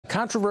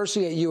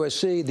Controversy at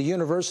USC. The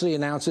university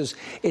announces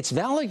its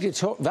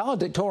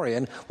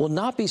valedictorian will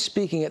not be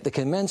speaking at the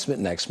commencement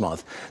next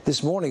month.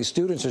 This morning,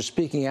 students are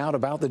speaking out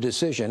about the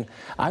decision.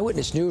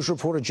 Eyewitness News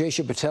reporter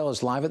Jaisha Patel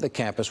is live at the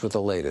campus with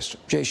the latest.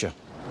 Jaisha.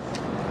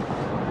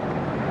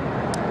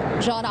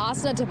 John,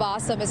 Asna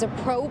Tabassum is a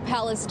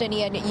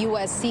pro-Palestinian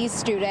USC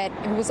student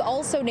who was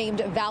also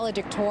named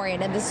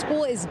valedictorian, and the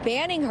school is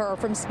banning her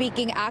from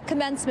speaking at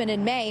commencement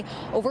in May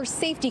over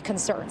safety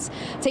concerns.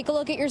 Take a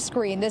look at your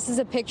screen. This is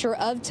a picture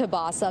of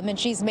Tabassum, and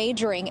she's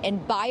majoring in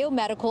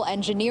biomedical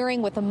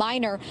engineering with a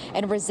minor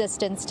in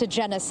resistance to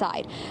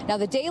genocide. Now,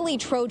 the Daily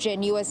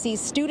Trojan, USC's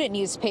student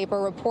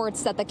newspaper,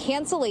 reports that the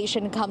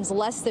cancellation comes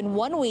less than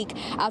 1 week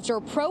after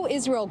a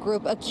pro-Israel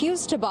group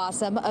accused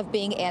Tabassum of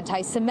being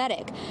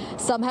anti-Semitic.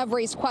 Some have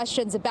raised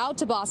questions about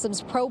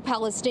Tabassum's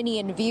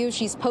pro-Palestinian view.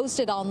 She's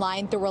posted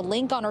online through a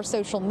link on her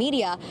social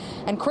media,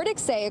 and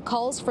critics say it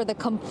calls for the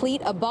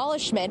complete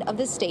abolishment of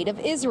the state of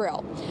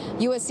Israel.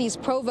 USC's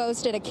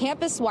provost in a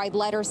campus-wide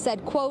letter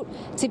said, quote,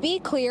 "To be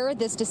clear,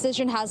 this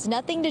decision has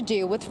nothing to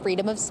do with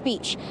freedom of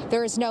speech.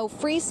 There is no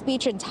free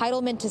speech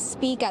entitlement to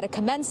speak at a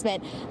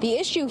commencement. The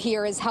issue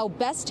here is how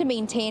best to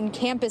maintain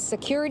campus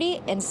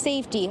security and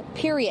safety,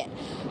 period."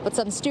 But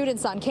some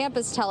students on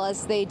campus tell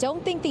us they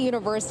don't think the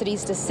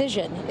university's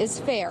decision is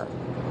fair.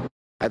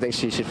 I think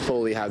she should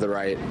fully have the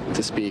right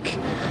to speak.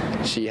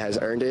 She has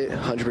earned it.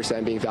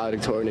 100% being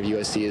valedictorian of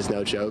USC is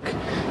no joke.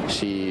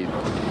 She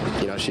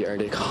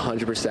earned it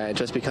 100%.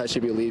 Just because she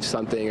believes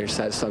something or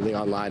says something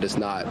online does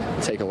not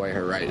take away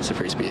her right to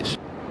free speech.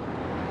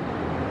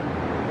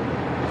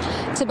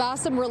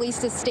 Tabassum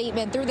released a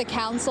statement through the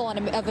Council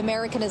of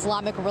American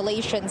Islamic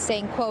Relations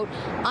saying, quote,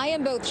 "I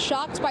am both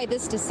shocked by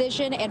this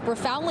decision and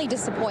profoundly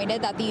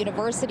disappointed that the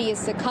university is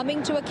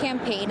succumbing to a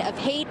campaign of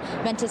hate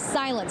meant to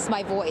silence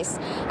my voice.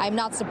 I am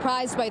not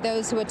surprised by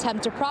those who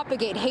attempt to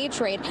propagate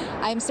hatred.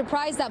 I am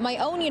surprised that my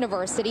own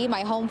university,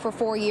 my home for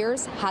 4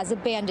 years, has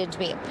abandoned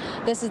me."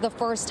 This is the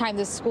first time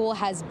the school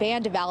has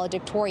banned a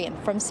valedictorian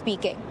from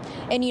speaking.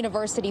 In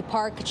University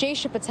Park,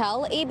 Jaisha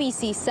Patel,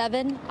 ABC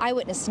 7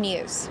 Eyewitness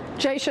News.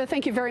 Jaisha,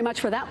 thank you very much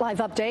for that live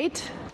update.